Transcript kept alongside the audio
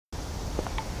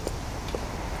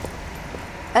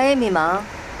哎，米芒，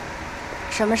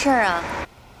什么事儿啊？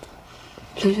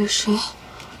李律师，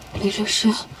李律师。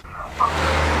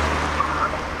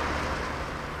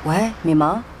喂，米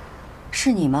芒，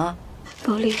是你吗？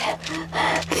包丽，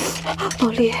包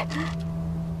丽，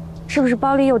是不是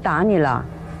包丽又打你了？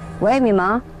喂，米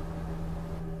芒。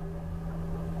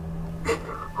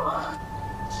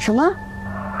什么？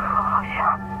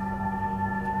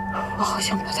我好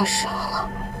像把他杀了。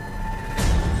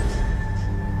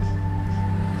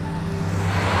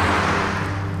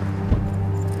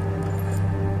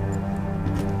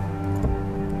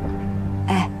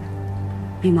哎，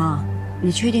米芒，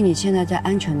你确定你现在在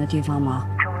安全的地方吗？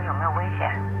周围有没有危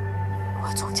险？我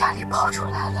从家里跑出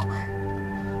来了，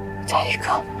在一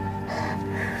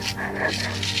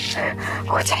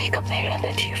个没人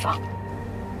的地方。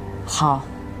好，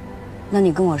那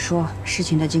你跟我说事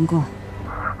情的经过。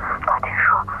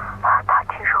他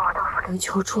听说我的夫人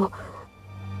求助，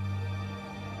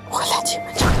我来进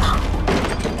门找他。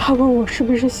他问我是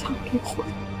不是想离婚，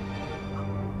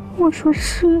我说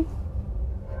是。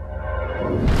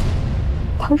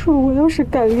他说我要是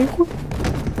敢离婚，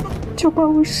就把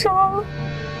我杀了。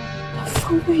他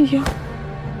疯了一样，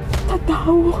他打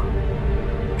我，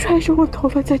拽着我头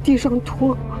发在地上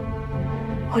拖，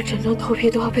我整张头皮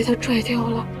都要被他拽掉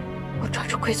了。我抓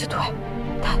住柜子腿，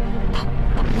他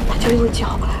就用脚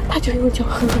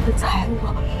狠狠地踩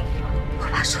我。我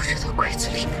把手伸到柜子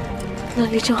里，那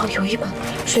里正好有一把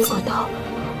水果刀，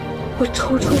我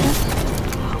抽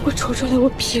出来，我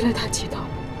劈了他几刀。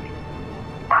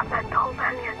他满头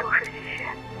满脸都是血，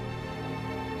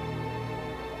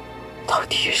到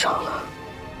地上了。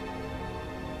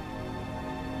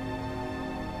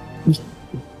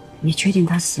你确定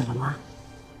他死了吗？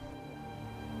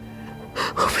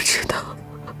我不知道。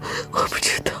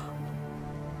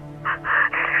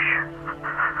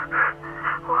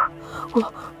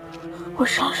我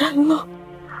杀人了，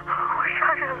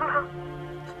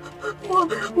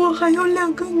我还有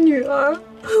2个女儿，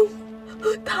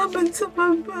他们怎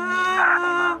么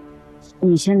办？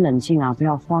你先冷静啊，不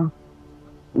要慌。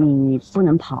你不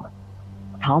能跑，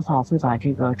逃跑会把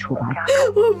这个处罚。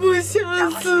我不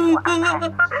想死的。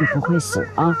你不会死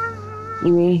啊，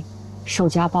因为受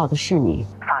家暴的是你。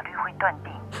法律会断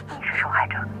定你是受害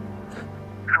者。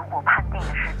如果判定的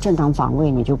是正当防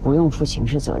卫，你就不用负刑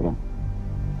事责任。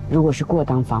如果是过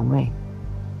当防卫，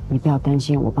你不要担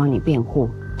心，我帮你辩护，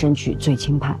争取最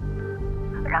轻判。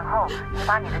然后你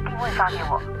把你的定位发给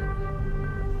我。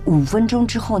5分钟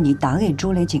之后你打给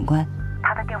周雷警官。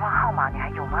他的电话号码你还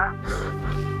有吗？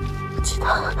记得。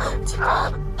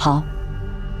好，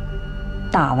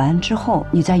打完之后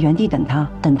你在原地等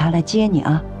他来接你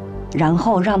啊，然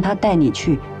后让他带你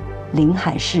去临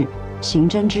海市刑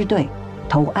侦支队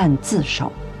投案自首。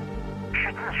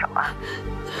是自首啊，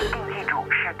一定记住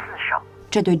是自首。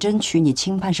这对争取你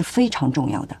轻判是非常重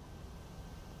要的，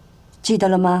记得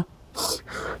了吗？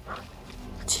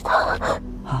记得。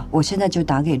好，我现在就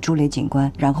打给周雷警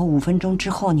官，然后5分钟之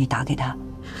后你打给他。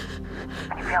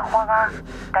你不要慌啊，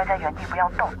待在原地不要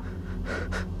动。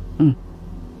嗯。